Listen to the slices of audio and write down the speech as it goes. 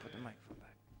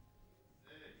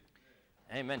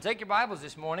Amen. Take your Bibles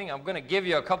this morning. I'm going to give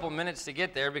you a couple minutes to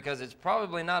get there because it's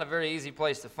probably not a very easy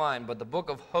place to find, but the book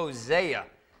of Hosea.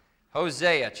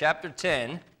 Hosea chapter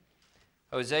 10.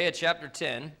 Hosea chapter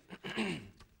 10.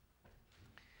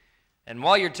 And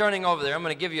while you're turning over there, I'm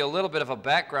going to give you a little bit of a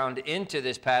background into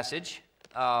this passage.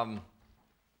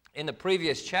 In the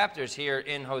previous chapters here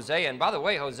in Hosea, and by the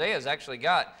way, Hosea's actually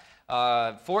got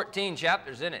 14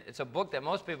 chapters in it. It's a book that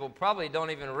most people probably don't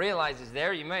even realize is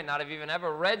there. You may not have even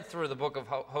ever read through the book of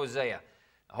Hosea.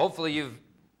 Hopefully you've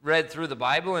read through the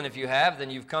Bible, and if you have, then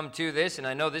you've come to this. And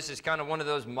I know this is kind of one of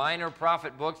those minor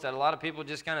prophet books that a lot of people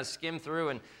just kind of skim through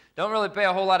and don't really pay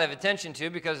a whole lot of attention to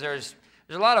because there's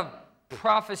a lot of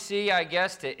prophecy, I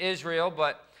guess, to Israel.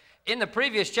 But in the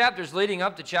previous chapters leading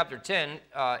up to chapter 10,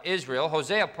 Israel,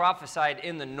 Hosea prophesied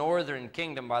in the northern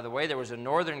kingdom, by the way. There was a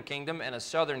northern kingdom and a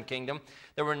southern kingdom.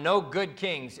 There were no good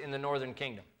kings in the northern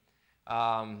kingdom.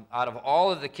 Out of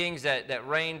all of the kings that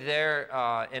reigned there,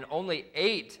 and only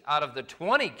 8 out of the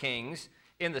 20 kings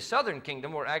in the southern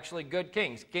kingdom were actually good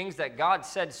kings, kings that God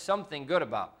said something good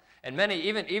about. And many,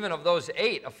 even of those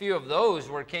 8, a few of those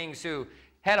were kings who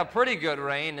had a pretty good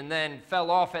reign and then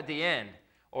fell off at the end,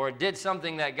 or did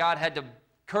something that God had to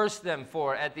curse them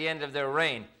for at the end of their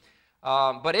reign.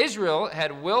 But Israel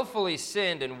had willfully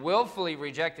sinned and willfully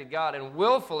rejected God and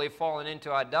willfully fallen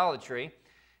into idolatry.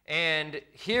 And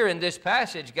here in this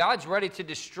passage, God's ready to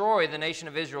destroy the nation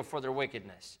of Israel for their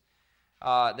wickedness.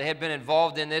 They had been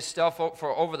involved in this stuff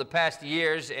for over the past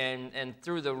years and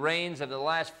through the reigns of the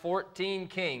last 14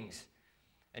 kings.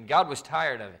 And God was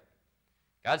tired of it.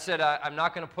 God said, I'm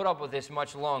not going to put up with this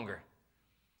much longer.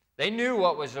 They knew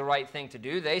what was the right thing to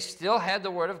do. They still had the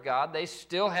Word of God. They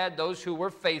still had those who were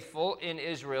faithful in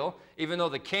Israel, even though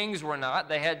the kings were not.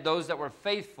 They had those that were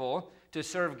faithful to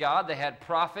serve God. They had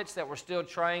prophets that were still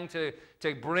trying to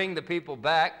bring the people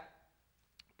back.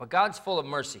 But God's full of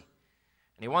mercy,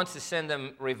 and He wants to send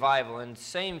them revival. And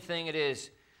same thing it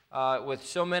is with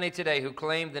so many today who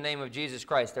claim the name of Jesus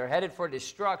Christ. They're headed for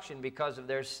destruction because of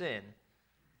their sin.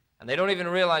 And they don't even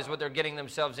realize what they're getting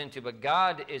themselves into. But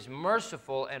God is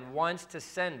merciful and wants to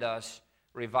send us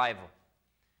revival.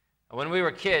 When we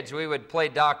were kids, we would play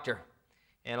doctor.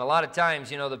 And a lot of times,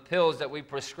 the pills that we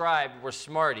prescribed were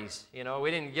Smarties.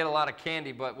 We didn't get a lot of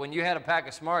candy, but when you had a pack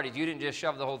of Smarties, you didn't just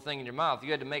shove the whole thing in your mouth.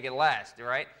 You had to make it last,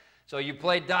 right? So you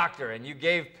played doctor, and you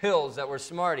gave pills that were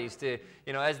Smarties to,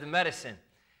 as the medicine.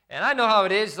 And I know how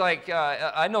it is,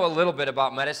 I know a little bit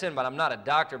about medicine, but I'm not a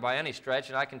doctor by any stretch,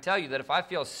 and I can tell you that if I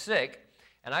feel sick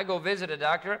and I go visit a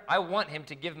doctor, I want him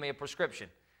to give me a prescription.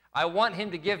 I want him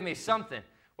to give me something,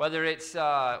 whether it's,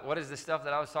 what is the stuff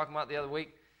that I was talking about the other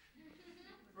week?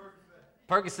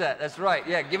 Percocet, that's right.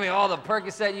 Yeah, give me all the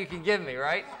Percocet you can give me,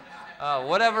 right?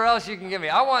 Whatever else you can give me.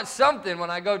 I want something when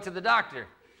I go to the doctor.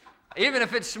 Even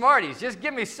if it's Smarties, just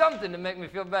give me something to make me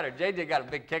feel better. JJ got a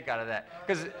big kick out of that.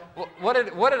 Because what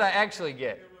did I actually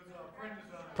get? It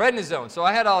was prednisone. So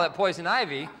I had all that poison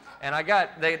ivy, and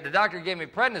the doctor gave me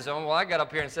prednisone. Well, I got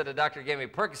up here and said the doctor gave me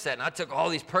Percocet, and I took all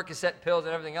these Percocet pills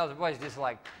and everything else. The boy's just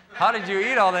like, how did you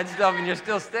eat all that stuff and you're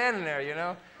still standing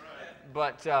there,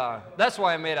 But that's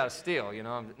why I'm made out of steel,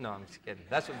 No, I'm just kidding.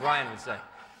 That's what Brian would say.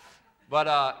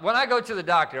 But when I go to the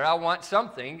doctor, I want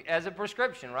something as a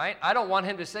prescription, right? I don't want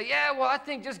him to say, yeah, well, I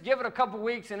think just give it a couple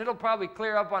weeks and it'll probably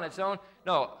clear up on its own.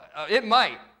 No, it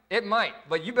might,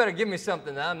 but you better give me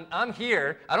something. I'm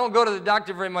here. I don't go to the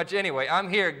doctor very much anyway. I'm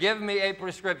here. Give me a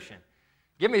prescription.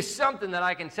 Give me something that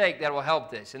I can take that will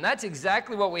help this. And that's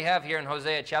exactly what we have here in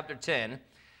Hosea chapter 10.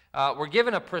 We're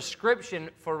given a prescription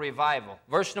for revival.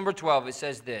 Verse number 12, it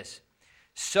says this: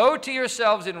 sow to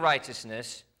yourselves in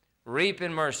righteousness, reap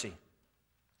in mercy.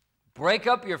 Break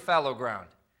up your fallow ground,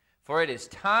 for it is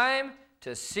time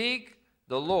to seek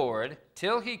the Lord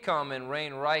till He come and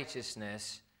rain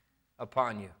righteousness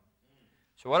upon you.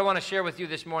 So what I want to share with you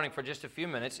this morning for just a few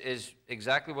minutes is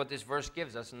exactly what this verse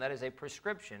gives us, and that is a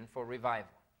prescription for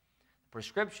revival.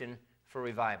 Prescription for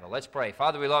revival. Let's pray.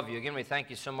 Father, we love you. Again, we thank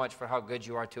you so much for how good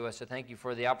you are to us. I thank you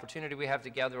for the opportunity we have to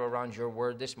gather around your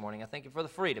word this morning. I thank you for the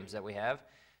freedoms that we have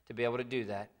to be able to do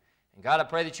that. And God, I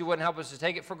pray that you wouldn't help us to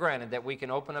take it for granted that we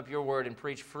can open up your word and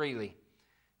preach freely.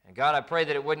 And God, I pray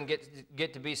that it wouldn't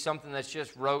get to be something that's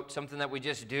just rote, something that we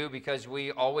just do because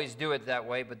we always do it that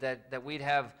way, but that we'd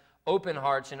have open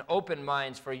hearts and open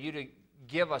minds for you to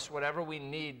give us whatever we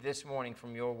need this morning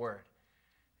from your word.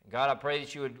 And God, I pray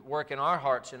that you would work in our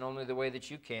hearts in only the way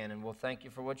that you can, and we'll thank you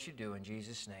for what you do in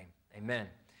Jesus' name. Amen.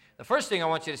 The first thing I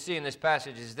want you to see in this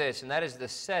passage is this, and that is the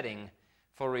setting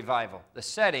for revival. The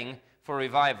setting for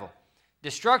revival.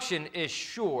 Destruction is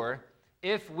sure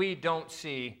if we don't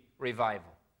see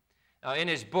revival. In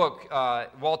his book,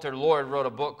 Walter Lord wrote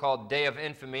a book called Day of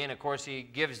Infamy, and of course he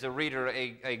gives the reader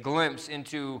a glimpse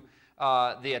into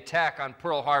the attack on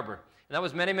Pearl Harbor. And that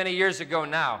was many, many years ago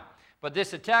now. But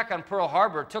this attack on Pearl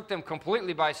Harbor took them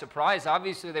completely by surprise.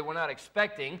 Obviously, they were not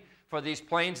expecting for these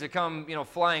planes to come,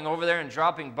 flying over there and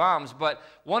dropping bombs. But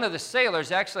one of the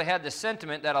sailors actually had the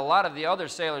sentiment that a lot of the other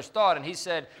sailors thought, and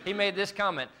he made this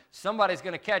comment: somebody's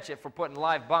going to catch it for putting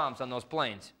live bombs on those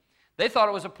planes. They thought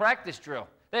it was a practice drill.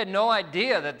 They had no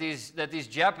idea that these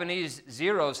Japanese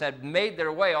Zeros had made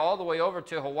their way all the way over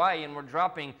to Hawaii and were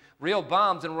dropping real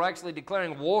bombs and were actually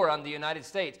declaring war on the United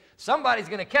States. Somebody's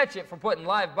going to catch it for putting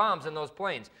live bombs in those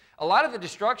planes. A lot of the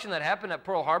destruction that happened at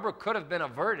Pearl Harbor could have been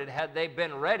averted had they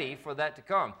been ready for that to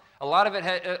come. A lot of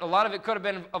it could have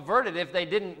been averted if they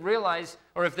didn't realize,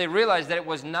 or if they realized that it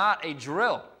was not a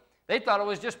drill. They thought it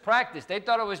was just practice. They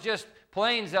thought it was just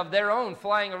planes of their own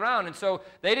flying around, and so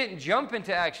they didn't jump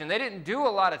into action. They didn't do a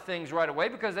lot of things right away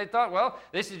because they thought, well,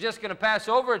 this is just going to pass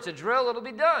over. It's a drill. It'll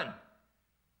be done.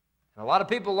 And a lot of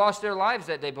people lost their lives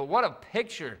that day, but what a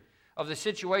picture of the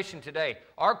situation today.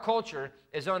 Our culture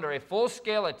is under a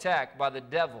full-scale attack by the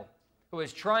devil, who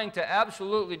is trying to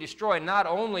absolutely destroy not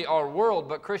only our world,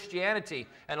 but Christianity.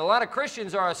 And a lot of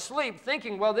Christians are asleep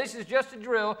thinking, well, this is just a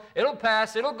drill. It'll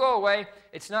pass. It'll go away.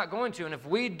 It's not going to. And if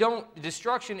we don't,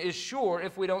 destruction is sure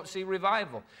if we don't see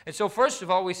revival. And so first of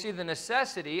all, we see the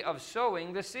necessity of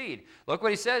sowing the seed. Look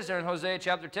what he says there in Hosea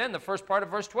chapter 10, the first part of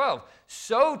verse 12.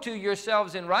 Sow to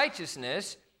yourselves in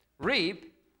righteousness,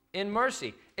 reap in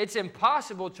mercy. It's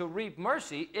impossible to reap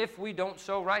mercy if we don't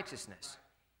sow righteousness.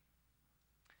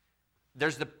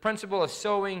 There's the principle of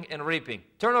sowing and reaping.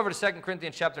 Turn over to 2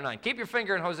 Corinthians chapter 9. Keep your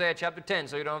finger in Hosea chapter 10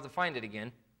 so you don't have to find it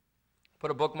again.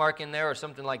 Put a bookmark in there or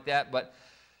something like that. But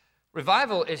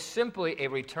revival is simply a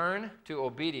return to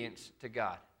obedience to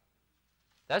God.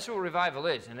 That's what revival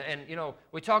is. And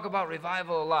we talk about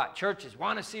revival a lot. Churches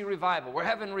want to see revival. We're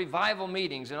having revival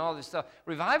meetings and all this stuff.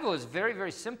 Revival is very,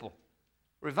 very simple.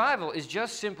 Revival is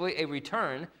just simply a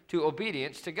return to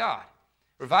obedience to God.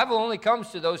 Revival only comes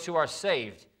to those who are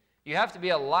saved. You have to be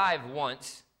alive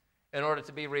once in order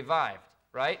to be revived,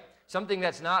 right? Something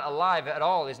that's not alive at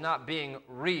all is not being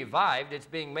revived, it's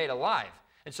being made alive.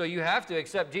 And so you have to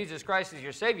accept Jesus Christ as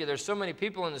your Savior. There's so many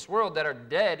people in this world that are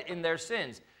dead in their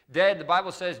sins. Dead, the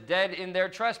Bible says, dead in their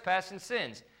trespass and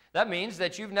sins. That means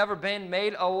that you've never been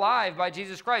made alive by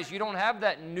Jesus Christ. You don't have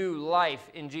that new life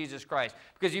in Jesus Christ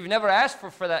because you've never asked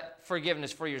for that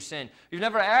forgiveness for your sin. You've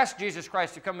never asked Jesus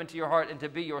Christ to come into your heart and to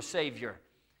be your Savior.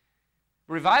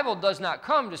 Revival does not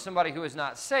come to somebody who is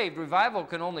not saved. Revival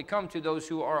can only come to those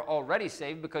who are already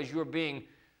saved because you're being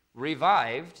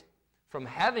revived from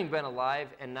having been alive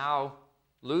and now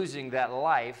losing that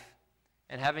life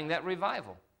and having that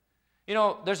revival.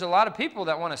 There's a lot of people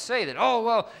that want to say that, oh,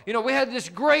 well, we had this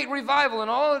great revival and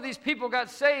all of these people got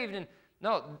saved. And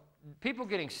no, people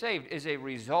getting saved is a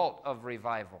result of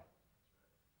revival.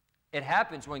 It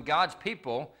happens when God's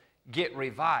people get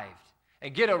revived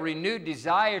and get a renewed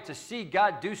desire to see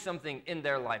God do something in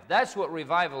their life. That's what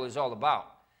revival is all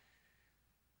about.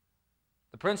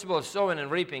 The principle of sowing and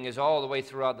reaping is all the way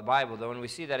throughout the Bible, though, and we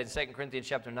see that in 2 Corinthians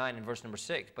chapter 9 and verse number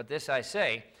 6. But this I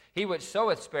say, he which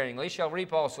soweth sparingly shall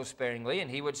reap also sparingly, and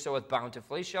he which soweth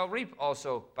bountifully shall reap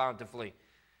also bountifully.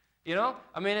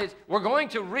 We're going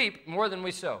to reap more than we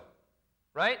sow,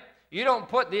 right? You don't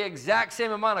put the exact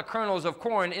same amount of kernels of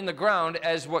corn in the ground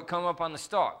as what come up on the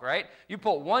stalk, right? You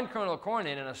put one kernel of corn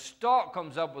in and a stalk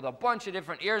comes up with a bunch of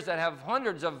different ears that have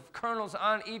hundreds of kernels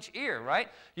on each ear, right?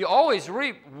 You always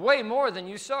reap way more than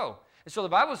you sow. And so the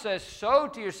Bible says, sow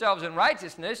to yourselves in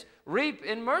righteousness, reap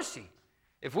in mercy.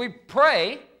 If we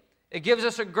pray, it gives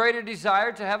us a greater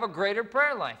desire to have a greater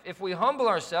prayer life. If we humble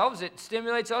ourselves, it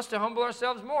stimulates us to humble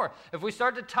ourselves more. If we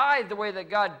start to tithe the way that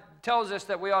God tells us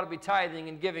that we ought to be tithing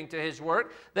and giving to his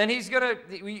work, then we're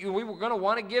going to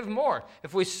want to give more.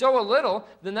 If we sow a little,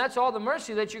 then that's all the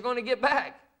mercy that you're going to get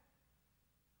back.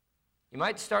 You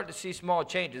might start to see small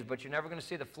changes, but you're never going to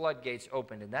see the floodgates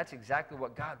opened, and that's exactly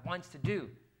what God wants to do.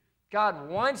 God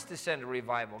wants to send a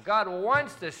revival. God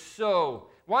wants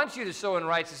you to sow in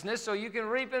righteousness so you can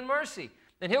reap in mercy.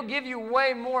 And he'll give you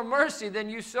way more mercy than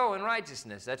you sow in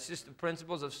righteousness. That's just the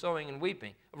principles of sowing and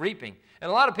reaping.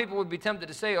 And a lot of people would be tempted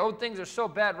to say, oh, things are so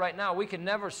bad right now, we can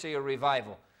never see a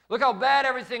revival. Look how bad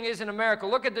everything is in America.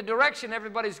 Look at the direction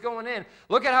everybody's going in.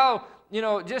 Look at how,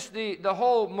 just the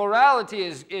whole morality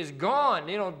is gone.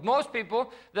 Most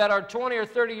people that are 20 or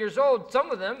 30 years old,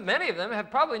 many of them,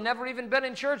 have probably never even been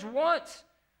in church once.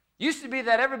 Used to be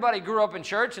that everybody grew up in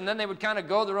church and then they would kind of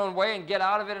go their own way and get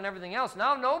out of it and everything else.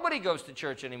 Now nobody goes to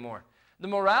church anymore. The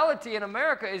morality in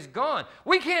America is gone.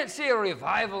 We can't see a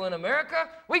revival in America.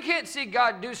 We can't see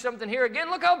God do something here again.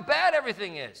 Look how bad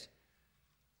everything is.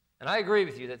 And I agree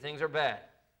with you that things are bad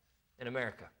in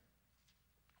America.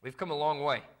 We've come a long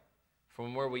way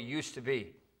from where we used to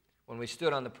be when we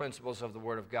stood on the principles of the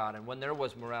Word of God and when there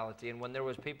was morality and when there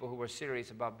was people who were serious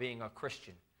about being a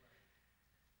Christian.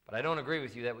 But I don't agree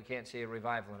with you that we can't see a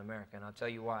revival in America, and I'll tell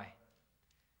you why.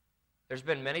 There's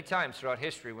been many times throughout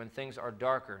history when things are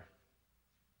darker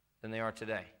than they are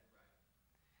today.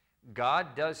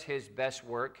 God does His best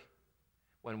work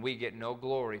when we get no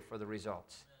glory for the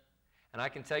results. And I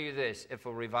can tell you this, if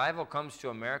a revival comes to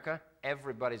America,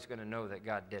 everybody's going to know that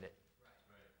God did it.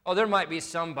 Oh, there might be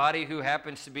somebody who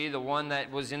happens to be the one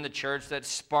that was in the church that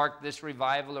sparked this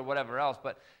revival or whatever else,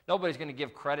 but nobody's going to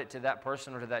give credit to that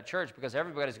person or to that church because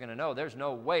everybody's going to know there's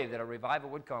no way that a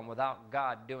revival would come without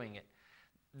God doing it.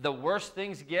 The worse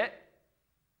things get,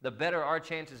 the better our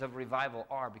chances of revival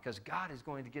are because God is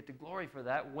going to get the glory for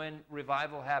that when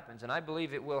revival happens, and I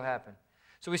believe it will happen.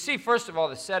 So we see, first of all,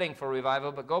 the setting for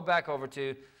revival, but go back over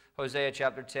to Hosea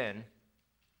chapter 10.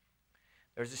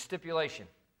 There's a stipulation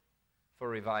for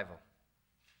revival.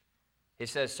 He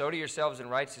says, sow to yourselves in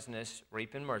righteousness,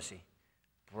 reap in mercy,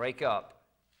 break up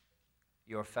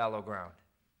your fallow ground.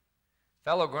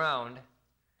 Fallow ground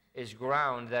is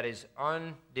ground that is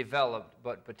undeveloped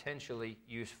but potentially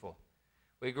useful.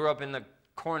 We grew up in the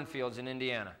cornfields in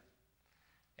Indiana,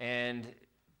 and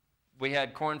we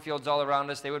had cornfields all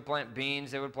around us. They would plant beans,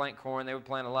 they would plant corn, they would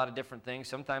plant a lot of different things.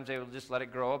 Sometimes they would just let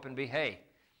it grow up and be hay.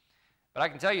 But I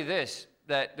can tell you this,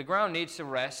 that the ground needs to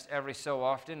rest every so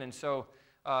often, and so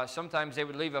sometimes they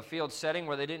would leave a field setting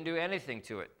where they didn't do anything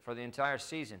to it for the entire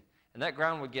season, and that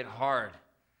ground would get hard.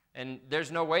 And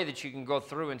there's no way that you can go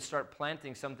through and start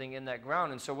planting something in that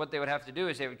ground, and so what they would have to do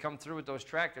is they would come through with those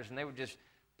tractors, and they would just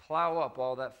plow up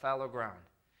all that fallow ground.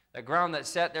 That ground that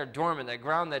sat there dormant, that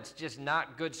ground that's just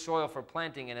not good soil for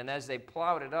planting in. And as they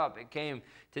plowed it up, it came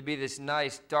to be this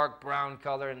nice dark brown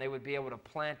color, and they would be able to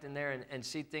plant in there and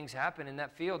see things happen in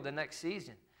that field the next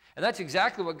season. And that's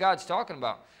exactly what God's talking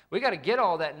about. We got to get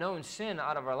all that known sin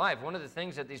out of our life. One of the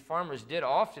things that these farmers did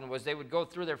often was they would go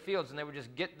through their fields and they would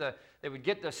just get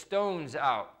the stones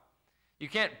out. You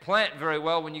can't plant very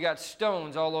well when you got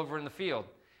stones all over in the field.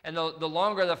 And the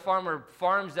longer the farmer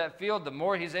farms that field, the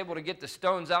more he's able to get the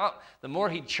stones out. The more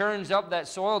he churns up that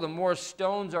soil, the more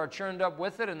stones are churned up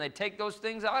with it, and they take those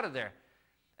things out of there.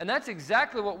 And that's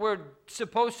exactly what we're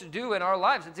supposed to do in our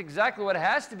lives. It's exactly what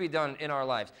has to be done in our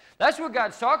lives. That's what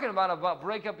God's talking about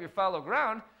break up your fallow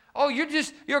ground. Oh, you're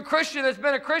a Christian that's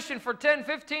been a Christian for 10,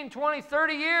 15, 20,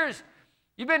 30 years.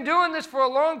 You've been doing this for a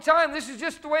long time. This is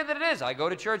just the way that it is. I go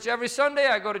to church every Sunday.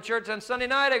 I go to church on Sunday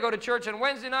night. I go to church on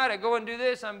Wednesday night. I go and do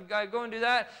this. I go and do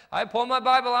that. I pull my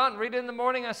Bible out and read it in the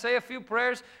morning. I say a few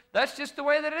prayers. That's just the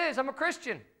way that it is. I'm a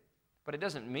Christian. But it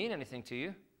doesn't mean anything to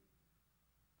you.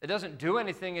 It doesn't do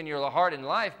anything in your heart and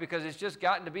life because it's just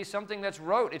gotten to be something that's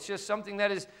rote. It's just something that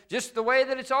is just the way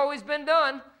that it's always been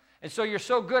done. And so you're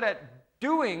so good at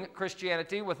doing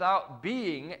Christianity without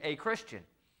being a Christian.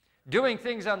 Doing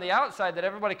things on the outside that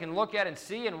everybody can look at and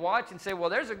see and watch and say,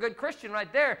 well, there's a good Christian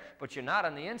right there, but you're not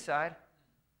on the inside.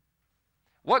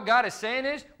 What God is saying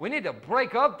is we need to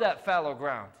break up that fallow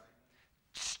ground.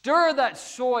 Stir that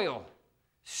soil.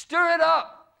 Stir it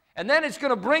up. And then it's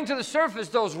going to bring to the surface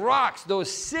those rocks,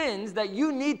 those sins that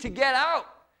you need to get out.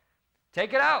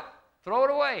 Take it out. Throw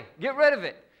it away. Get rid of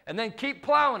it. And then keep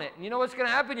plowing it. And you know what's going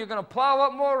to happen? You're going to plow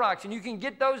up more rocks, and you can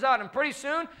get those out. And pretty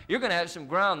soon, you're going to have some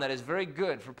ground that is very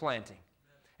good for planting.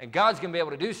 And God's going to be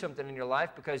able to do something in your life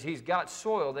because He's got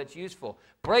soil that's useful.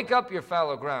 Break up your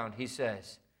fallow ground, He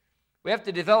says. We have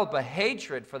to develop a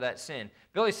hatred for that sin.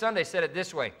 Billy Sunday said it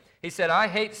this way. He said, I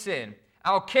hate sin.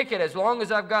 I'll kick it as long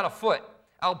as I've got a foot.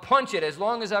 I'll punch it as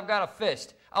long as I've got a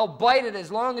fist. I'll bite it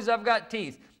as long as I've got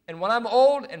teeth. And when I'm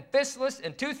old and fistless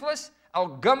and toothless, I'll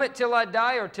gum it till I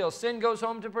die or till sin goes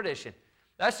home to perdition.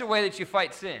 That's the way that you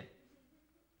fight sin.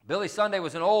 Billy Sunday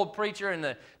was an old preacher in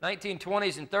the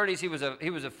 1920s and 30s. He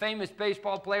was a famous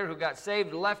baseball player who got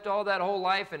saved, left all that whole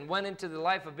life, and went into the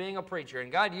life of being a preacher.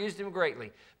 And God used him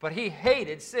greatly. But he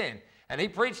hated sin, and he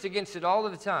preached against it all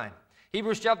of the time.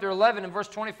 Hebrews chapter 11 and verse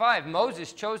 25,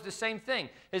 Moses chose the same thing.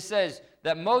 It says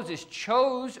that Moses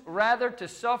chose rather to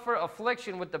suffer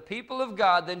affliction with the people of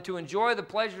God than to enjoy the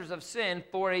pleasures of sin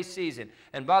for a season.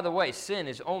 And by the way, sin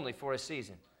is only for a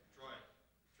season. That's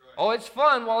right. Oh, it's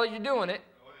fun while you're doing it.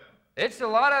 Oh, yeah. It's a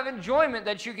lot of enjoyment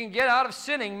that you can get out of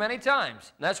sinning many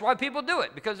times. And that's why people do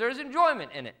it, because there's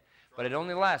enjoyment in it. But it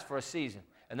only lasts for a season,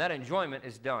 and that enjoyment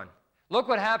is done. Look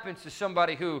what happens to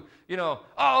somebody who,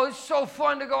 oh, it's so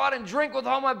fun to go out and drink with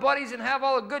all my buddies and have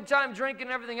all a good time drinking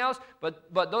and everything else.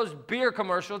 But those beer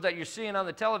commercials that you're seeing on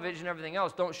the television and everything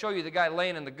else don't show you the guy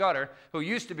laying in the gutter who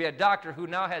used to be a doctor who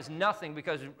now has nothing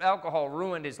because alcohol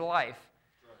ruined his life.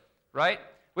 Right?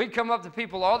 We'd come up to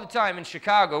people all the time in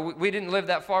Chicago. We didn't live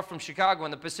that far from Chicago,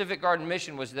 and the Pacific Garden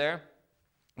Mission was there.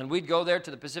 And we'd go there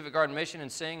to the Pacific Garden Mission and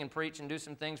sing and preach and do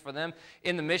some things for them.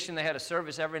 In the mission, they had a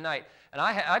service every night. And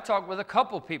I talked with a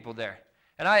couple people there.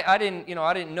 And I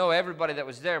didn't know everybody that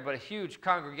was there, but a huge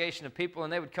congregation of people.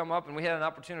 And they would come up, and we had an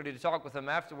opportunity to talk with them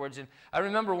afterwards. And I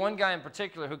remember one guy in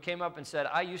particular who came up and said,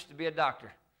 I used to be a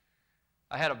doctor.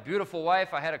 I had a beautiful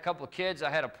wife. I had a couple of kids. I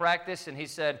had a practice. And he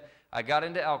said, I got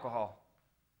into alcohol.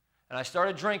 And I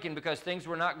started drinking because things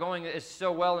were not going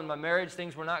so well in my marriage.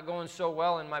 Things were not going so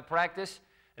well in my practice.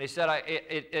 And he said,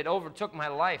 it overtook my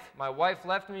life. My wife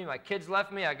left me. My kids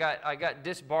left me. I got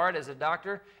disbarred as a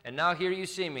doctor. And now here you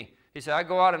see me. He said, I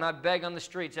go out and I beg on the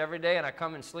streets every day, and I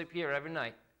come and sleep here every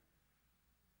night.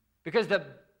 Because the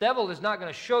devil is not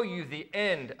going to show you the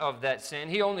end of that sin.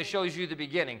 He only shows you the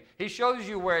beginning. He shows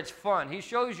you where it's fun. He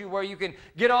shows you where you can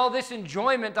get all this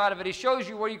enjoyment out of it. He shows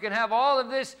you where you can have all of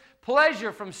this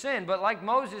pleasure from sin. But like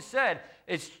Moses said,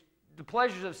 it's the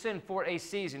pleasures of sin for a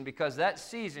season, because that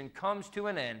season comes to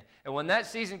an end. And when that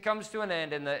season comes to an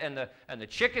end and the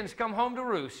chickens come home to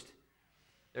roost,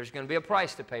 there's going to be a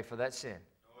price to pay for that sin.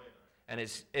 And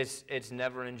it's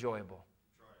never enjoyable.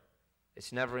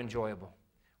 It's never enjoyable.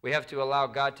 We have to allow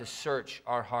God to search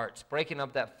our hearts. Breaking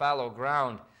up that fallow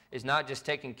ground is not just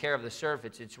taking care of the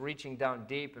surface. It's reaching down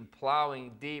deep and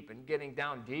plowing deep and getting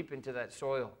down deep into that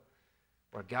soil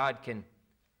where God can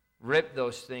rip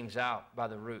those things out by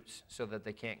the roots so that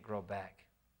they can't grow back.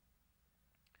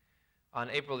 On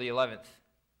April the 11th,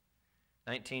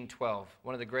 1912,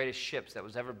 one of the greatest ships that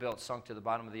was ever built sunk to the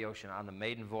bottom of the ocean on the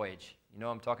maiden voyage. You know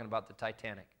I'm talking about the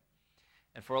Titanic.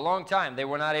 And for a long time, they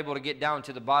were not able to get down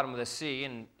to the bottom of the sea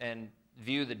and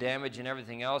view the damage and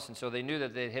everything else, and so they knew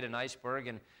that they'd hit an iceberg,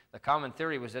 and the common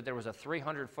theory was that there was a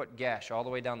 300-foot gash all the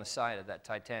way down the side of that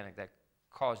Titanic that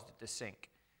caused it to sink.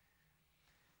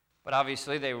 But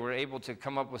obviously, they were able to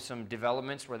come up with some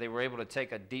developments where they were able to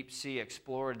take a deep-sea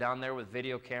explorer down there with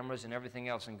video cameras and everything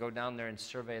else and go down there and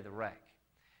survey the wreck.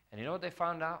 And you know what they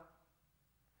found out?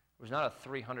 It was not a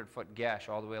 300-foot gash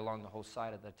all the way along the whole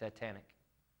side of the Titanic.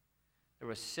 There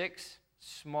were 6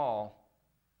 small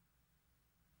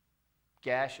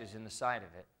gashes in the side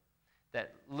of it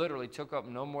that literally took up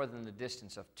no more than the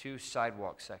distance of 2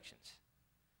 sidewalk sections.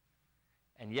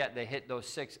 And yet they hit those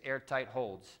 6 airtight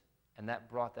holds, and that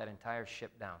brought that entire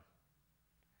ship down.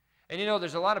 And you know,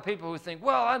 there's a lot of people who think,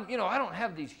 well, I don't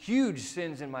have these huge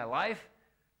sins in my life.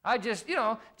 I just,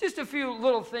 just a few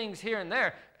little things here and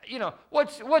there.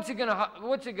 What's it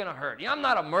gonna hurt? I'm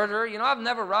not a murderer. I've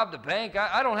never robbed a bank.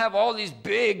 I don't have all these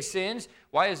big sins.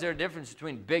 Why is there a difference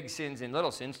between big sins and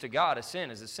little sins? To God, a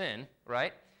sin is a sin,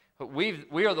 right? But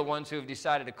we are the ones who have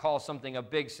decided to call something a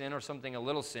big sin or something a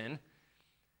little sin.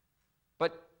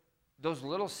 But those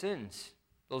little sins,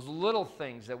 those little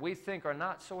things that we think are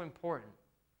not so important,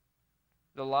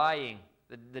 the lying,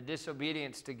 the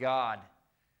disobedience to God,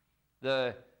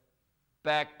 the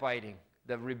backbiting,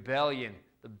 the rebellion,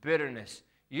 the bitterness,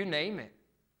 you name it.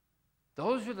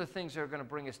 Those are the things that are going to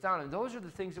bring us down, and those are the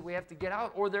things that we have to get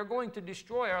out, or they're going to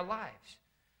destroy our lives.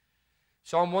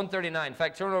 Psalm 139. In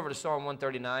fact, turn over to Psalm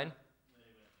 139. Amen.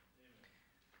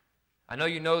 I know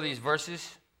you know these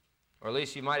verses, or at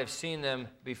least you might have seen them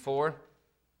before,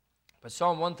 but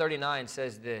Psalm 139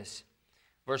 says this,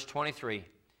 verse 23.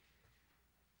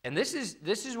 And this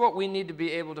is what we need to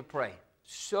be able to pray.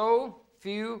 So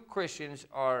few Christians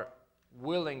are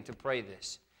willing to pray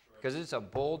this because it's a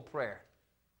bold prayer.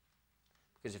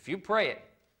 Because if you pray it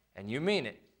and you mean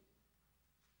it,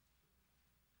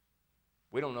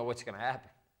 we don't know what's going to happen.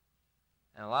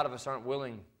 And a lot of us aren't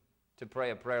willing to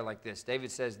pray a prayer like this. David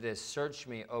says this, search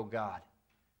me, O God.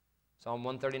 Psalm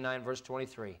 139, verse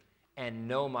 23. And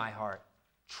know my heart.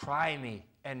 Try me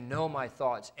and know my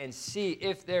thoughts, and see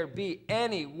if there be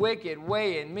any wicked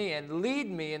way in me, and lead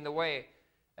me in the way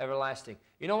everlasting.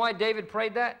 You know why David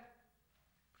prayed that?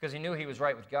 Because he knew he was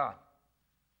right with God.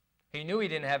 He knew he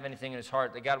didn't have anything in his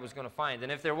heart that God was going to find.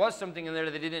 And if there was something in there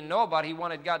that he didn't know about, he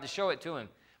wanted God to show it to him.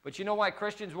 But you know why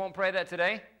Christians won't pray that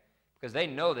today? Because they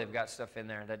know they've got stuff in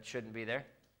there that shouldn't be there.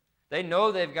 They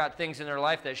know they've got things in their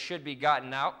life that should be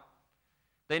gotten out.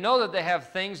 They know that they have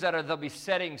things that are the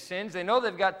besetting sins. They know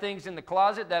they've got things in the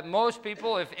closet that most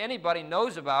people, if anybody,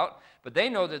 knows about, but they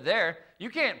know they're there. You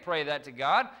can't pray that to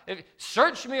God.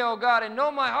 Search me, O God, and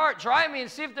know my heart. Try me and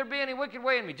see if there be any wicked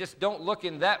way in me. Just don't look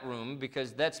in that room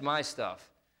because that's my stuff.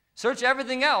 Search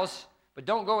everything else, but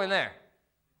don't go in there.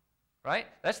 Right?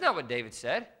 That's not what David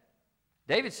said.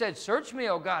 David said, search me,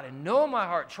 O God, and know my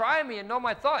heart. Try me and know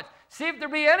my thoughts. See if there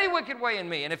be any wicked way in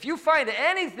me. And if you find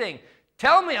anything,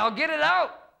 tell me, I'll get it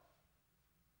out.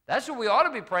 That's what we ought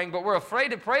to be praying, but we're afraid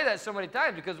to pray that so many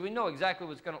times because we know exactly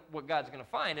what God's going to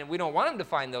find, and we don't want him to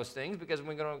find those things because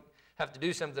we're going to have to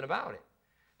do something about it.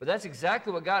 But that's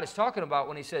exactly what God is talking about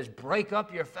when he says, break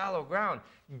up your fallow ground.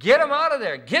 Get them out of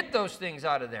there. Get those things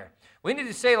out of there. We need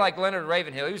to say like Leonard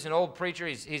Ravenhill. He was an old preacher.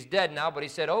 He's dead now, but he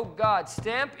said, oh, God,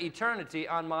 stamp eternity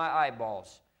on my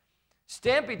eyeballs.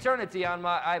 Stamp eternity on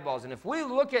my eyeballs. And if we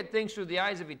look at things through the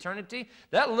eyes of eternity,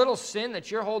 that little sin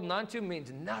that you're holding on to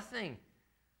means nothing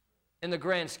in the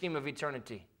grand scheme of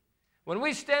eternity. When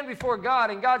we stand before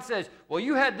God and God says, well,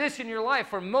 you had this in your life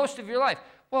for most of your life.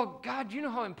 Well, God, you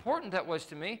know how important that was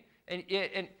to me.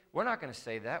 And we're not going to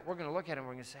say that. We're going to look at it and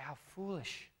we're going to say,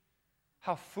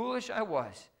 how foolish I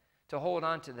was to hold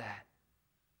on to that.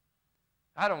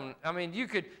 You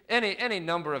could, any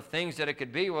number of things that it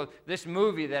could be. Well, this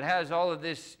movie that has all of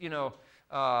this,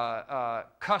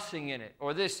 cussing in it.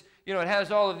 Or this, it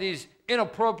has all of these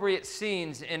inappropriate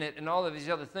scenes in it and all of these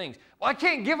other things. Well, I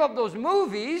can't give up those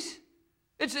movies.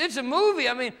 It's a movie.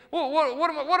 I mean,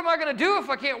 what am I going to do if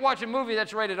I can't watch a movie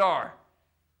that's rated R?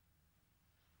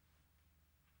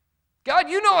 God,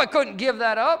 you know I couldn't give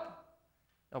that up.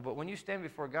 No, but when you stand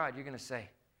before God, you're going to say,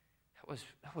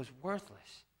 that was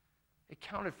worthless. It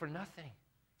counted for nothing.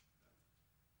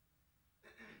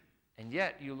 And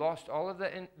yet, you lost all of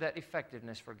that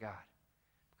effectiveness for God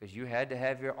because you had to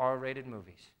have your R-rated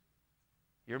movies.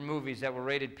 Your movies that were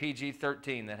rated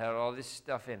PG-13 that had all this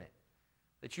stuff in it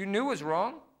that you knew was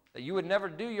wrong, that you would never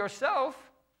do yourself,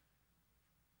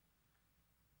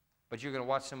 but you're going to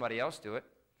watch somebody else do it,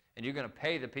 and you're going to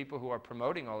pay the people who are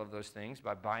promoting all of those things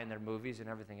by buying their movies and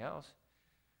everything else,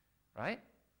 right?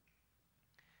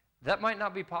 That might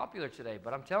not be popular today,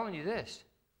 but I'm telling you this.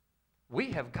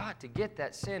 We have got to get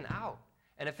that sin out.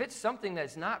 And if it's something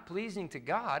that's not pleasing to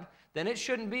God, then it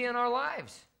shouldn't be in our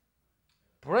lives.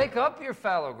 Break up your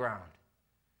fallow ground.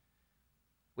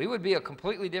 We would be a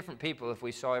completely different people if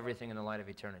we saw everything in the light of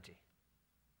eternity.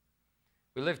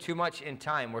 We live too much in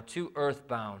time. We're too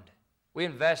earthbound. We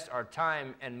invest our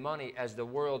time and money as the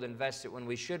world invests it when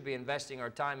we should be investing our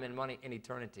time and money in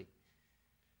eternity.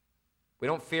 We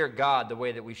don't fear God the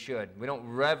way that we should. We don't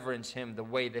reverence him the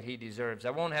way that he deserves. I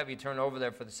won't have you turn over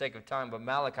there for the sake of time, but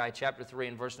Malachi chapter 3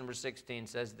 and verse number 16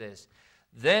 says this.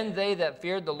 Then they that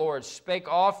feared the Lord spake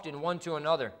often one to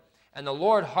another, and the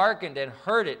Lord hearkened and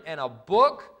heard it, and a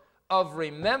book of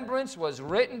remembrance was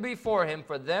written before him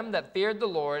for them that feared the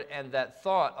Lord and that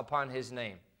thought upon his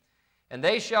name. And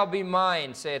they shall be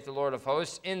mine, saith the Lord of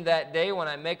hosts, in that day when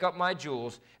I make up my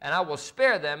jewels, and I will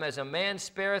spare them as a man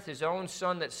spareth his own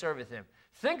son that serveth him.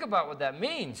 Think about what that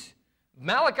means.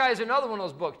 Malachi is another one of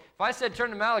those books. If I said turn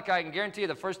to Malachi, I can guarantee you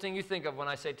the first thing you think of when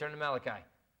I say turn to Malachi.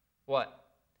 What?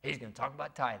 He's going to talk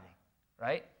about tithing,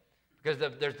 right? Because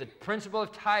there's the principle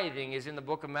of tithing is in the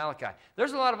book of Malachi.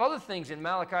 There's a lot of other things in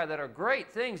Malachi that are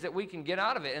great things that we can get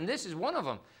out of it, and this is one of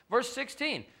them. Verse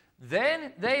 16,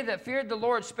 then they that feared the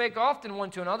Lord spake often one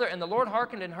to another, and the Lord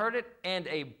hearkened and heard it, and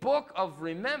a book of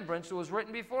remembrance was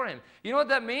written before him. You know what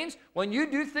that means? When you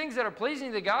do things that are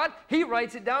pleasing to God, he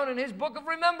writes it down in his book of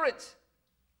remembrance.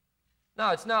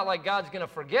 Now, it's not like God's going to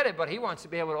forget it, but he wants to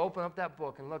be able to open up that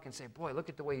book and look and say, boy, look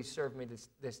at the way he served me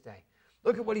this day.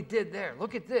 Look at what he did there.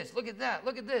 Look at this. Look at that.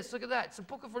 Look at this. Look at that. It's a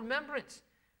book of remembrance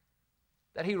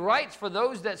that he writes for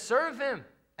those that serve him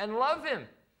and love him.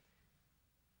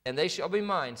 And they shall be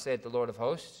mine, saith the Lord of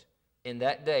hosts, in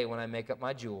that day when I make up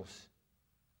my jewels.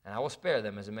 And I will spare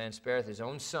them as a man spareth his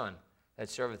own son that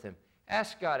serveth him.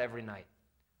 Ask God every night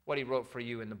what he wrote for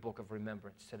you in the book of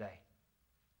remembrance today.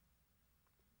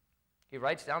 He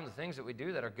writes down the things that we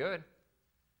do that are good.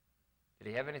 Did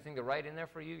he have anything to write in there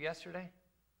for you yesterday?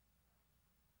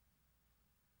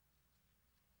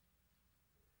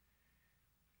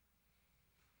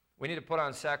 We need to put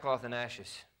on sackcloth and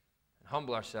ashes and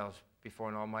humble ourselves before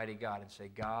an almighty God and say,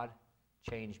 God,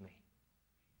 change me.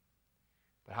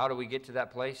 But how do we get to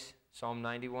that place? Psalm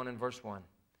 91 and verse 1.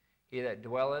 He that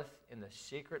dwelleth in the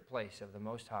secret place of the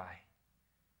Most High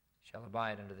shall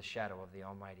abide under the shadow of the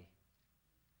Almighty.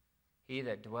 He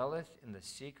that dwelleth in the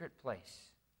secret place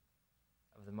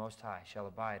of the Most High shall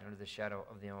abide under the shadow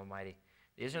of the Almighty.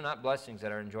 These are not blessings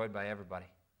that are enjoyed by everybody.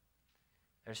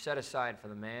 They're set aside for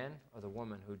the man or the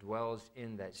woman who dwells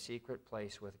in that secret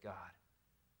place with God.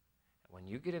 And when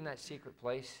you get in that secret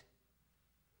place,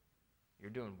 you're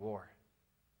doing war.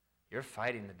 You're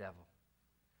fighting the devil.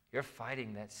 You're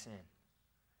fighting that sin.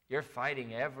 You're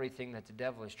fighting everything that the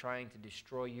devil is trying to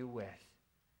destroy you with.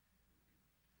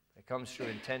 It comes through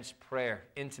intense prayer,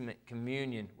 intimate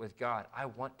communion with God. I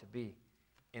want to be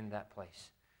in that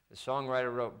place. The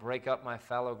songwriter wrote, break up my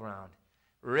fallow ground.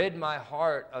 Rid my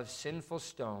heart of sinful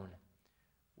stone,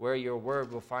 where your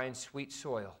word will find sweet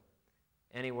soil,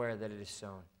 anywhere that it is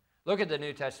sown. Look at the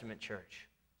New Testament church.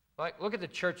 Look at the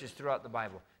churches throughout the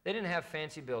Bible. They didn't have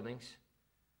fancy buildings.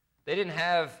 They didn't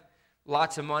have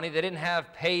lots of money. They didn't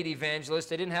have paid evangelists.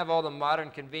 They didn't have all the modern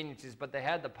conveniences, but they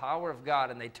had the power of God,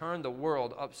 and they turned the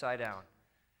world upside down.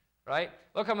 Right?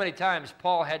 Look how many times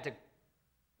Paul had to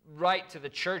write to the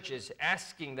churches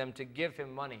asking them to give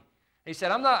him money. He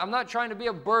said, I'm not trying to be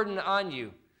a burden on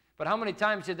you. But how many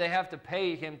times did they have to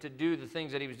pay him to do the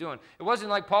things that he was doing? It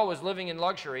wasn't like Paul was living in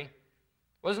luxury. It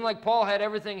wasn't like Paul had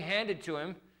everything handed to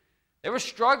him. They were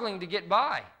struggling to get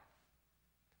by.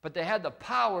 But they had the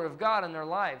power of God in their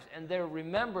lives, and they're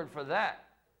remembered for that.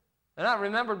 They're not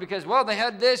remembered because, well, they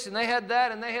had this, and they had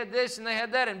that, and they had this, and they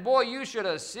had that, and boy, you should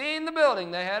have seen the building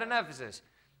they had in Ephesus.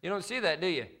 You don't see that, do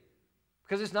you?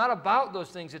 Because it's not about those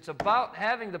things. It's about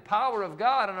having the power of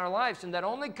God in our lives, and that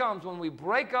only comes when we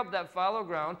break up that fallow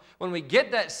ground, when we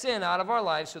get that sin out of our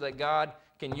lives so that God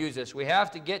can use us. We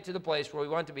have to get to the place where we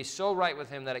want to be so right with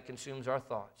Him that it consumes our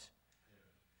thoughts.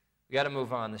 We've got to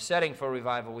move on. The setting for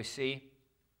revival we see,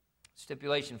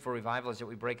 stipulation for revival is that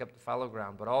we break up the fallow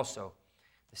ground, but also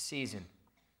the season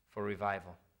for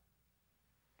revival.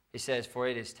 He says, for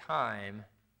it is time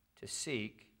to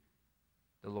seek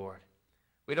the Lord.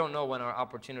 We don't know when our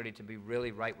opportunity to be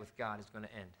really right with God is going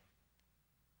to end.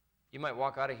 You might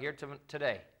walk out of here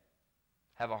today,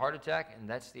 have a heart attack, and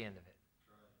that's the end of it.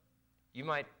 You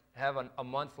might have a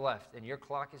month left, and your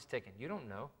clock is ticking. You don't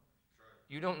know.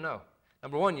 You don't know.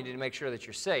 Number one, you need to make sure that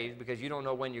you're saved because you don't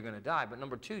know when you're going to die. But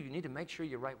number two, you need to make sure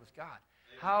you're right with God.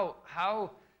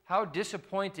 How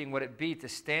disappointing would it be to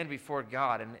stand before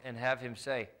God and have Him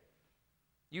say,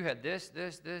 you had this,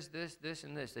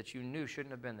 and this that you knew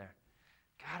shouldn't have been there.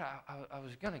 God, I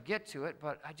was going to get to it,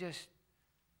 but I just...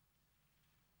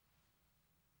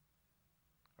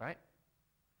 Right?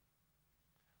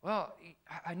 Well,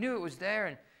 I knew it was there,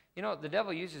 and you know, the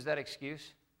devil uses that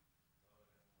excuse.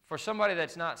 For somebody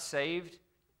that's not saved,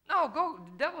 no, go,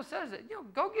 the devil says it,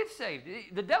 go get saved.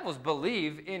 The devils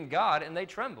believe in God and they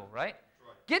tremble, right?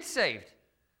 Get saved.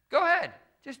 Go ahead.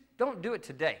 Just don't do it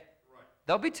today. Right.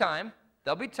 There'll be time,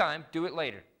 do it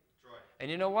later. Right. And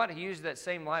you know what? He uses that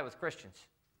same lie with Christians.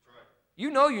 Right.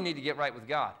 You know you need to get right with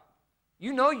God.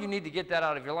 You know you need to get that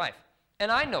out of your life.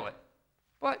 And I know it.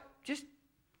 But just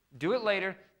do it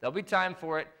later. There'll be time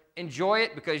for it. Enjoy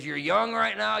it because you're young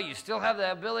right now. You still have the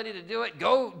ability to do it.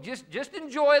 Go, just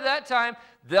enjoy that time.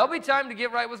 There'll be time to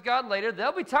get right with God later.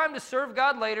 There'll be time to serve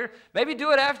God later. Maybe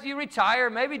do it after you retire.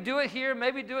 Maybe do it here.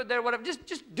 Maybe do it there, whatever.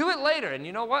 Just do it later. And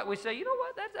you know what? We say, you know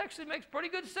what? That actually makes pretty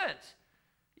good sense.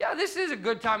 Yeah, this is a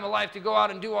good time of life to go out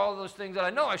and do all of those things that I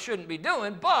know I shouldn't be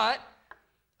doing, but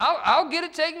I'll get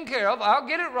it taken care of. I'll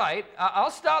get it right.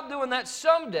 I'll stop doing that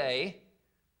someday,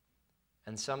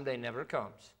 and someday never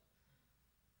comes.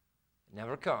 It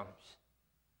never comes.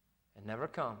 It never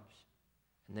comes.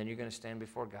 And then you're going to stand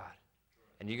before God.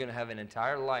 And you're going to have an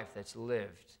entire life that's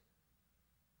lived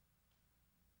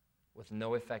with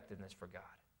no effectiveness for God.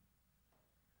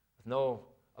 With no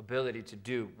ability to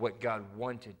do what God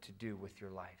wanted to do with your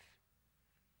life.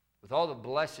 With all the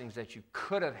blessings that you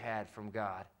could have had from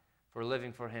God for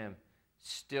living for Him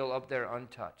still up there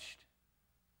untouched.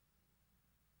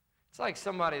 It's like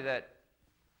somebody that,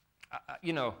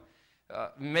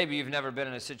 maybe you've never been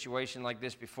in a situation like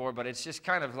this before, but it's just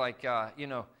kind of like,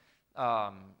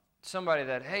 somebody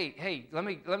that, hey, let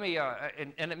me,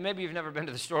 and maybe you've never been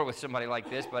to the store with somebody like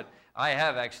this, but I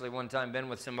have actually one time been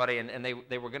with somebody, and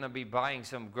they were going to be buying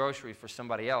some groceries for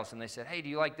somebody else, and they said, hey, do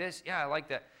you like this? Yeah, I like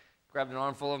that. Grabbed an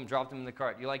armful of them, dropped them in the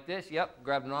cart. You like this? Yep.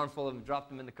 Grabbed an armful of them, dropped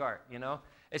them in the cart,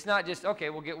 It's not just, okay,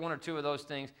 we'll get one or two of those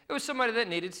things. It was somebody that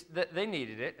they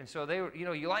needed it, and so they were,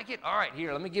 you like it? All right,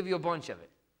 here, let me give you a bunch of it.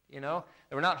 They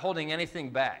were not holding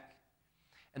anything back.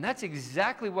 And that's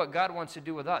exactly what God wants to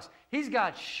do with us. He's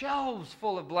got shelves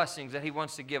full of blessings that He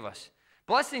wants to give us.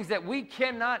 Blessings that we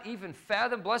cannot even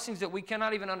fathom, blessings that we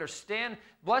cannot even understand,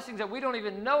 blessings that we don't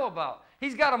even know about.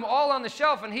 He's got them all on the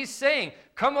shelf, and He's saying,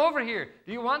 come over here.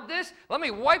 Do you want this? Let me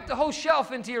wipe the whole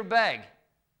shelf into your bag.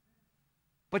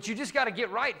 But you just got to get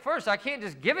right first. I can't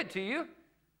just give it to you.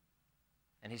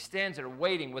 And He stands there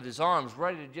waiting with His arms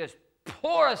ready to just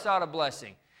pour us out a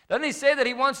blessing. Doesn't He say that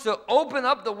He wants to open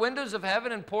up the windows of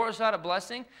heaven and pour us out a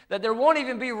blessing? That there won't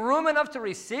even be room enough to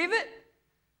receive it?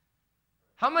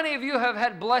 How many of you have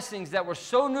had blessings that were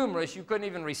so numerous you couldn't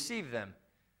even receive them?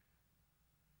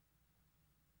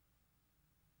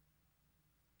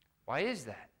 Why is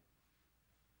that?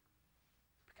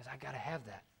 Because I got to have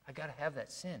that. I got to have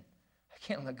that sin. I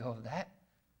can't let go of that.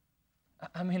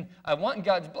 I mean, I want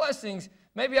God's blessings.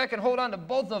 Maybe I can hold on to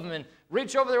both of them and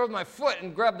reach over there with my foot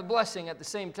and grab the blessing at the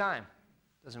same time.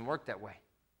 It doesn't work that way.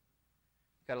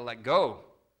 You've got to let go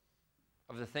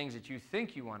of the things that you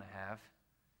think you want to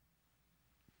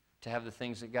have the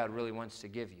things that God really wants to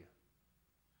give you.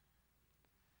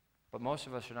 But most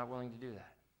of us are not willing to do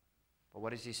that. But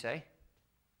what does he say?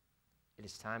 It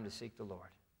is time to seek the Lord.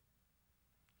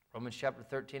 Romans chapter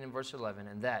 13 and verse 11,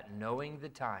 and that, knowing the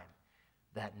time,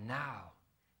 that now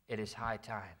it is high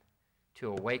time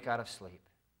to awake out of sleep.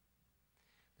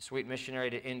 The sweet missionary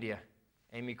to India,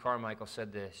 Amy Carmichael,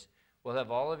 said this: we'll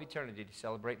have all of eternity to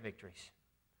celebrate victories,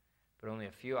 but only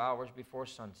a few hours before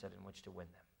sunset in which to win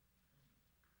them.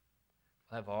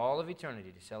 We'll have all of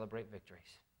eternity to celebrate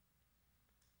victories,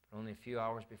 but only a few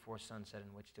hours before sunset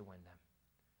in which to win them.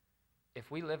 If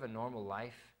we live a normal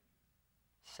life,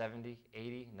 70,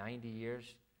 80, 90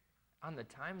 years, on the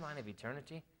timeline of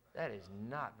eternity, that is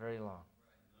not very long.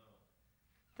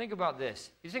 Think about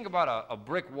this. You think about a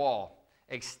brick wall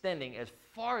extending as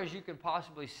far as you can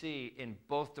possibly see in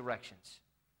both directions.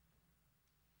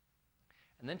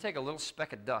 And then take a little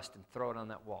speck of dust and throw it on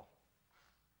that wall.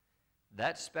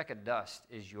 That speck of dust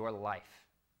is your life.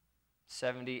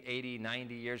 70, 80,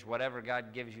 90 years, whatever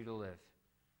God gives you to live.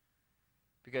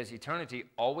 Because eternity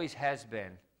always has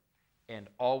been and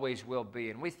always will be.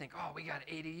 And we think, oh, we got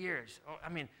 80 years. Oh, I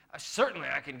mean, certainly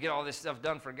I can get all this stuff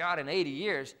done for God in 80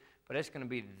 years, but it's going to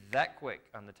be that quick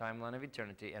on the timeline of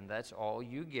eternity, and that's all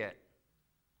you get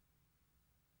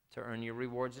to earn your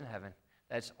rewards in heaven.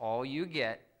 That's all you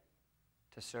get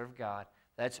to serve God.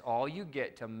 That's all you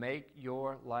get to make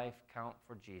your life count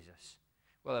for Jesus.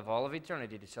 We'll have all of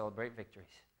eternity to celebrate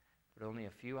victories, but only a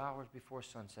few hours before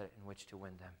sunset in which to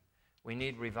win them. We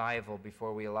need revival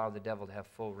before we allow the devil to have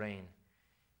full reign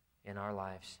in our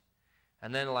lives.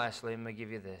 And then lastly, I'm going to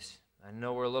give you this. I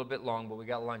know we're a little bit long, but we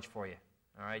got lunch for you.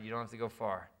 All right, you don't have to go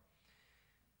far.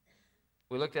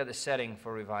 We looked at the setting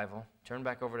for revival. Turn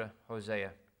back over to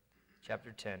Hosea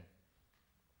chapter 10.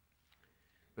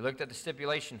 We looked at the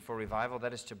stipulation for revival,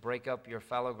 that is to break up your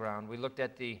fallow ground. We looked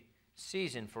at the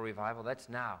season for revival, that's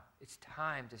now. It's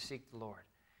time to seek the Lord.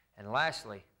 And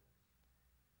lastly,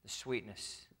 the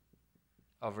sweetness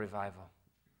of revival.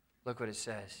 Look what it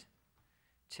says.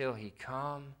 Till he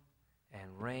come and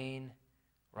rain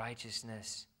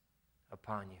righteousness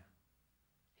upon you.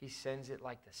 He sends it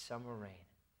like the summer rain.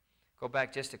 Go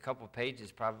back just a couple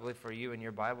pages probably for you in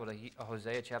your Bible to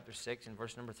Hosea chapter 6 and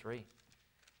verse number 3.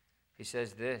 He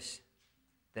says this: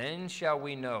 then shall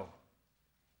we know,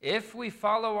 if we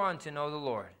follow on to know the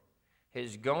Lord,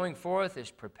 his going forth is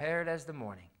prepared as the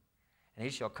morning, and he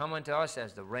shall come unto us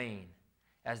as the rain,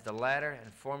 as the latter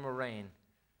and former rain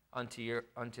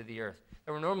unto the earth.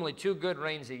 There were normally 2 good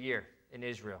rains a year in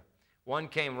Israel. One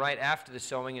came right after the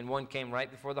sowing and one came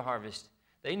right before the harvest.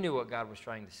 They knew what God was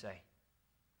trying to say.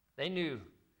 They knew.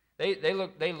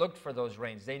 They looked for those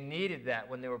rains. They needed that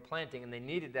when they were planting, and they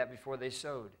needed that before they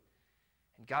sowed.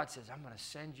 And God says, I'm going to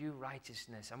send you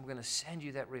righteousness. I'm going to send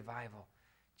you that revival,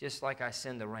 just like I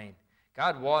send the rain.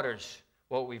 God waters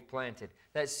what we've planted.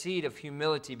 That seed of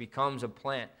humility becomes a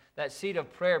plant. That seed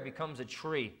of prayer becomes a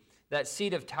tree. That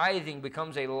seed of tithing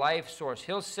becomes a life source.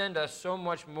 He'll send us so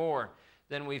much more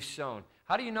than we've sown.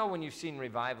 How do you know when you've seen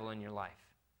revival in your life?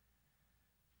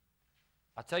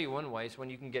 I'll tell you one way, it's when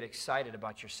you can get excited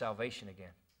about your salvation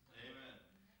again. Amen.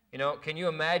 You know, can you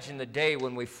imagine the day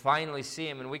when we finally see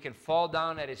him and we can fall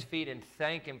down at his feet and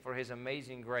thank him for his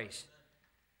amazing grace?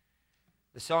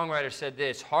 The songwriter said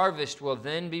this: harvest will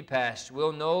then be past,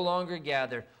 we'll no longer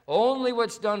gather. Only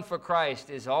what's done for Christ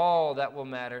is all that will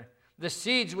matter. The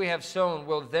seeds we have sown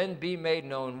will then be made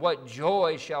known. What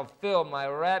joy shall fill my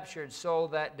raptured soul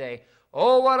that day.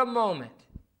 Oh, what a moment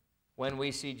when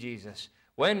we see Jesus.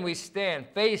 When we stand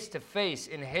face to face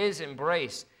in his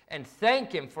embrace and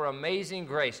thank him for amazing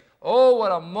grace. Oh,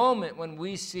 what a moment when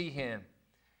we see him.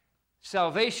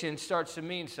 Salvation starts to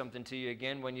mean something to you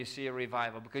again when you see a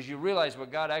revival, because you realize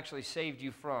what God actually saved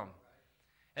you from.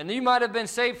 And you might have been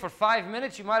saved for 5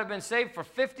 minutes, you might have been saved for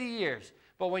 50 years.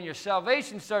 But when your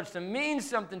salvation starts to mean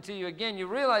something to you again, you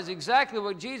realize exactly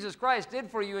what Jesus Christ did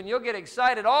for you, and you'll get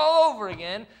excited all over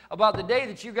again about the day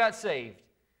that you got saved.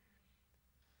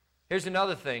 Here's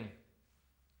another thing.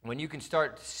 When you can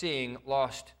start seeing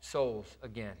lost souls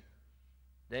again,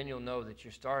 then you'll know that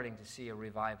you're starting to see a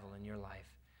revival in your life.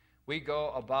 We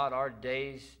go about our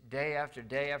days, day after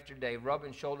day after day,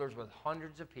 rubbing shoulders with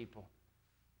hundreds of people,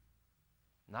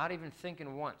 not even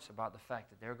thinking once about the fact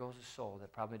that there goes a soul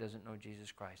that probably doesn't know Jesus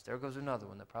Christ. There goes another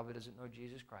one that probably doesn't know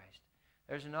Jesus Christ.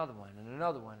 There's another one and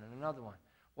another one and another one.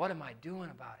 What am I doing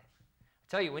about it? I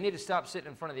tell you, we need to stop sitting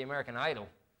in front of the American Idol,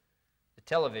 the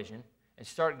television, and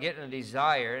start getting a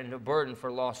desire and a burden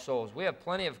for lost souls. We have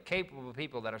plenty of capable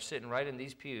people that are sitting right in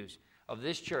these pews of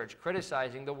this church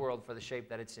criticizing the world for the shape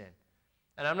that it's in.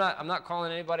 And I'm not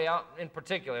calling anybody out in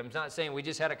particular. I'm not saying we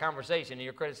just had a conversation and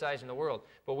you're criticizing the world,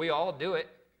 but we all do it.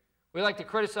 We like to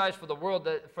criticize for the world,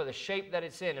 for the shape that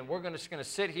it's in, and we're just going to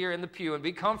sit here in the pew and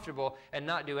be comfortable and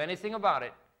not do anything about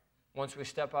it once we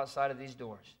step outside of these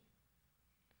doors.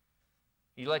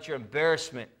 You let your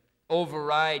embarrassment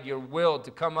override your will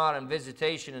to come out on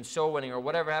visitation and soul winning or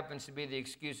whatever happens to be the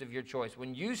excuse of your choice.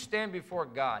 When you stand before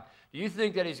God, do you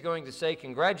think that He's going to say,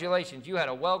 congratulations, you had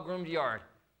a well-groomed yard?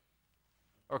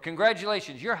 Or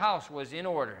congratulations, your house was in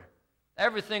order.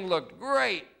 Everything looked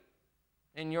great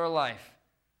in your life.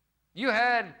 You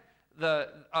had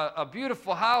a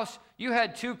beautiful house. You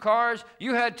had 2 cars.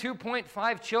 You had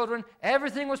 2.5 children.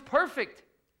 Everything was perfect.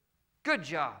 Good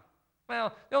job.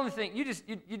 Well, the only thing, you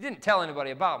didn't tell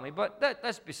anybody about me, but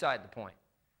that's beside the point.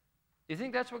 Do you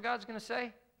think that's what God's going to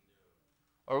say?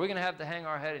 Or are we going to have to hang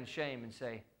our head in shame and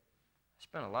say, I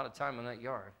spent a lot of time on that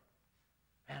yard.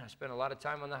 Man, I spent a lot of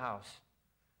time on the house.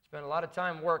 I spent a lot of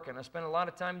time working. I spent a lot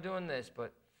of time doing this,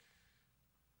 but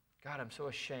God, I'm so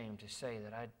ashamed to say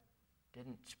that I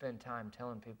didn't spend time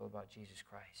telling people about Jesus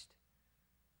Christ.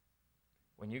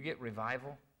 When you get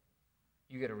revival,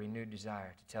 you get a renewed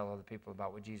desire to tell other people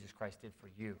about what Jesus Christ did for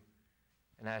you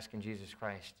and asking Jesus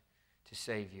Christ to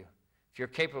save you. If you're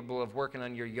capable of working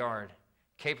on your yard,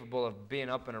 capable of being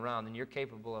up and around, then you're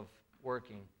capable of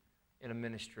working in a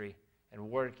ministry and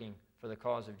working for the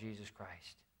cause of Jesus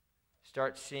Christ.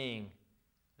 Start seeing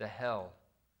the hell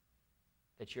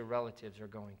that your relatives are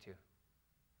going to.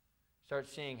 Start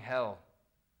seeing hell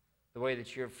the way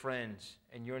that your friends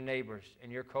and your neighbors and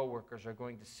your coworkers are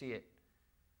going to see it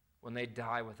when they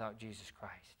die without Jesus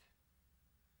Christ.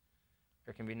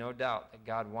 There can be no doubt that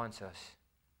God wants us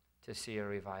to see a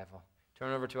revival.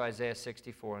 Turn over to Isaiah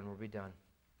 64 and we'll be done.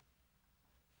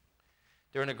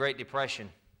 During the Great Depression,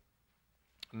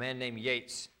 a man named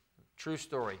Yates, true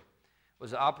story,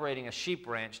 was operating a sheep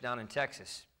ranch down in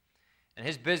Texas. And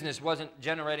his business wasn't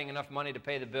generating enough money to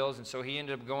pay the bills, and so he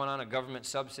ended up going on a government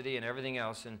subsidy and everything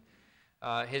else.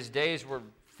 And his days were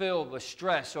filled with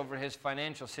stress over his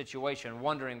financial situation,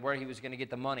 wondering where he was going to get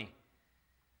the money.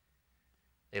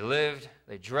 They lived,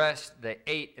 they dressed, they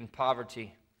ate in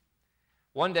poverty.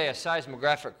 One day, a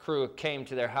seismographic crew came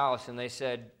to their house, and they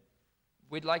said,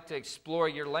 we'd like to explore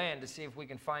your land to see if we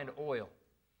can find oil.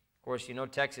 Of course, you know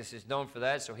Texas is known for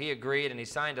that, so he agreed, and he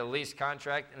signed a lease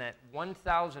contract, and at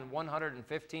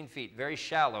 1,115 feet, very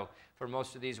shallow for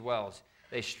most of these wells,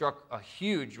 they struck a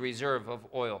huge reserve of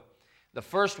oil. The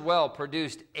first well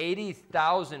produced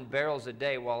 80,000 barrels a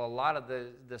day, while a lot of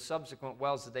the subsequent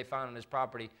wells that they found on his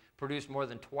property produced more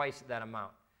than twice that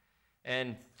amount.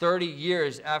 And 30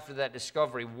 years after that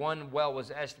discovery, one well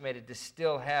was estimated to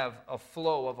still have a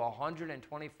flow of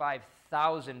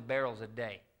 125,000 barrels a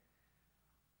day.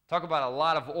 Talk about a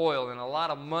lot of oil and a lot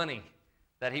of money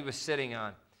that he was sitting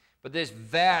on. But this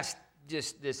vast,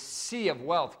 just this sea of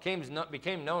wealth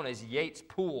became known as Yates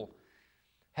Pool.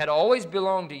 Had always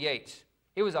belonged to Yates.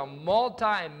 He was a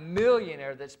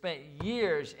multi-millionaire that spent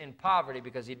years in poverty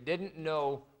because he didn't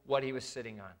know what he was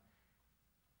sitting on.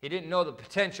 He didn't know the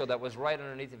potential that was right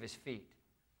underneath of his feet.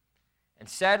 And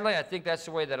sadly, I think that's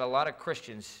the way that a lot of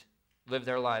Christians live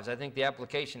their lives. I think the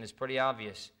application is pretty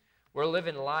obvious. We're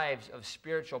living lives of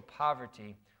spiritual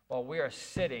poverty while we are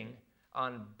sitting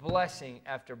on blessing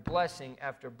after blessing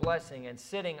after blessing and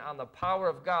sitting on the power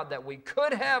of God that we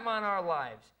could have on our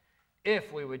lives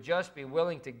if we would just be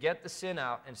willing to get the sin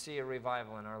out and see a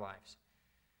revival in our lives.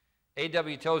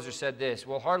 A.W. Tozer said this,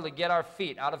 we'll hardly get our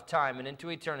feet out of time and into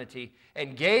eternity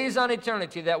and gaze on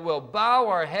eternity that will bow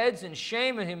our heads in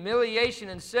shame and humiliation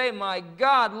and say, my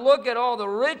God, look at all the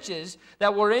riches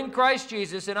that were in Christ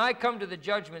Jesus, and I come to the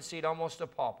judgment seat almost a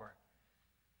pauper.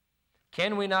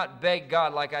 Can we not beg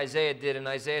God like Isaiah did in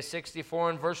Isaiah 64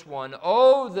 and verse 1?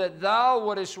 Oh, that thou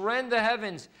wouldest rend the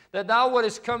heavens, that thou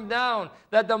wouldest come down,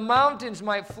 that the mountains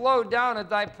might flow down at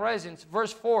thy presence.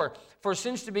 Verse 4, for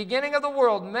since the beginning of the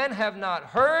world men have not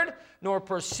heard, nor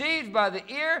perceived by the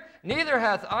ear, neither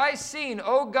hath eye seen,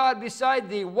 O God, beside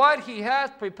thee, what he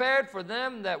hath prepared for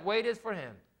them that waiteth for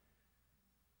him.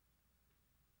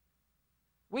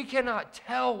 We cannot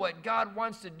tell what God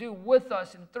wants to do with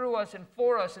us and through us and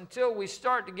for us until we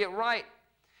start to get right.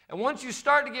 And once you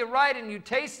start to get right and you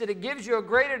taste it, it gives you a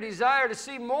greater desire to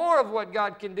see more of what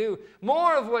God can do,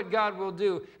 more of what God will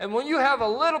do. And when you have a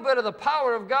little bit of the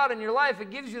power of God in your life,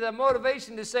 it gives you that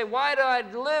motivation to say, why do I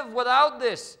live without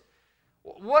this?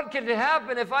 What could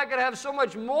happen if I could have so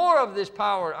much more of this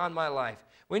power on my life?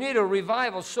 We need a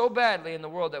revival so badly in the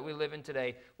world that we live in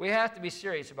today. We have to be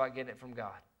serious about getting it from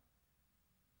God.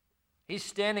 He's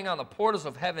standing on the portals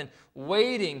of heaven,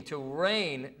 waiting to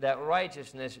rain that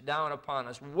righteousness down upon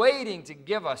us, waiting to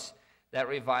give us that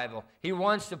revival. He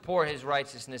wants to pour his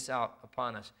righteousness out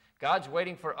upon us. God's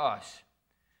waiting for us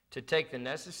to take the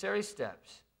necessary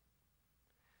steps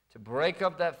to break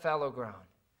up that fallow ground,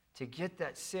 to get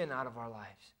that sin out of our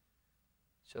lives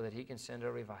so that he can send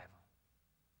a revival.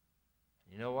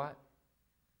 You know what?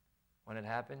 When it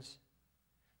happens,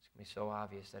 it's going to be so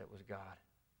obvious that it was God.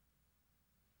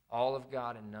 All of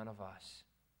God and none of us.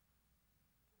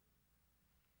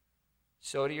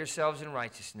 Sow to yourselves in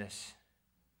righteousness,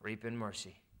 reap in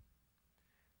mercy.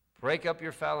 Break up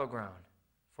your fallow ground,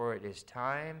 for it is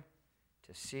time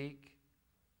to seek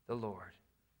the Lord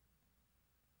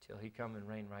till he come and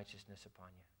rain righteousness upon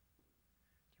you.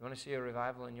 Do you want to see a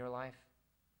revival in your life?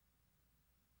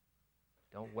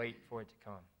 Don't wait for it to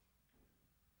come.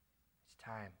 It's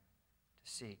time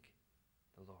to seek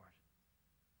the Lord.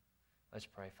 Let's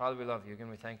pray. Father, we love you. Again,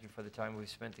 we thank you for the time we've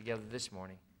spent together this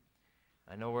morning.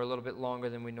 I know we're a little bit longer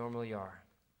than we normally are.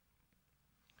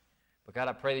 But God,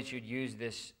 I pray that you'd use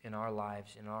this in our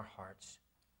lives, in our hearts.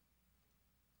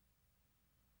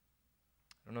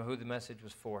 I don't know who the message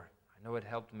was for. I know it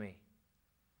helped me.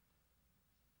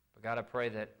 But God, I pray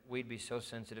that we'd be so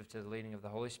sensitive to the leading of the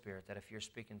Holy Spirit that if you're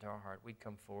speaking to our heart, we'd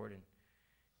come forward and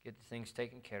get the things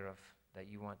taken care of that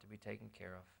you want to be taken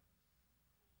care of.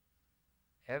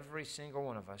 Every single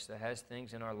one of us that has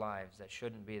things in our lives that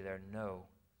shouldn't be there know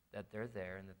that they're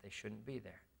there and that they shouldn't be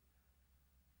there.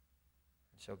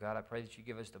 And so, God, I pray that you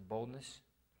give us the boldness,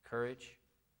 courage,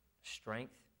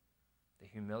 strength, the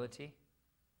humility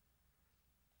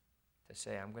to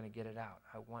say, I'm going to get it out.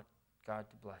 I want God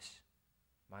to bless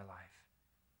my life.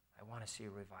 I want to see a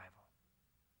revival.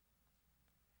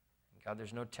 And God,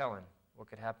 there's no telling what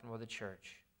could happen with a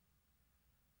church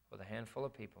with a handful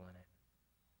of people in it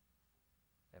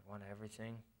that want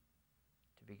everything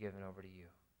to be given over to you.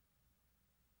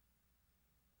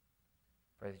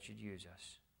 Pray that you'd use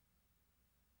us.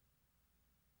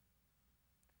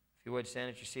 If you would, stand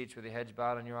at your seats with your heads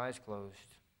bowed and your eyes closed.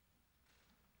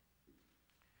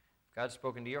 If God's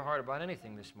spoken to your heart about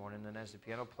anything this morning, then as the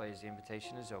piano plays, the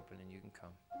invitation is open and you can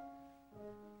come.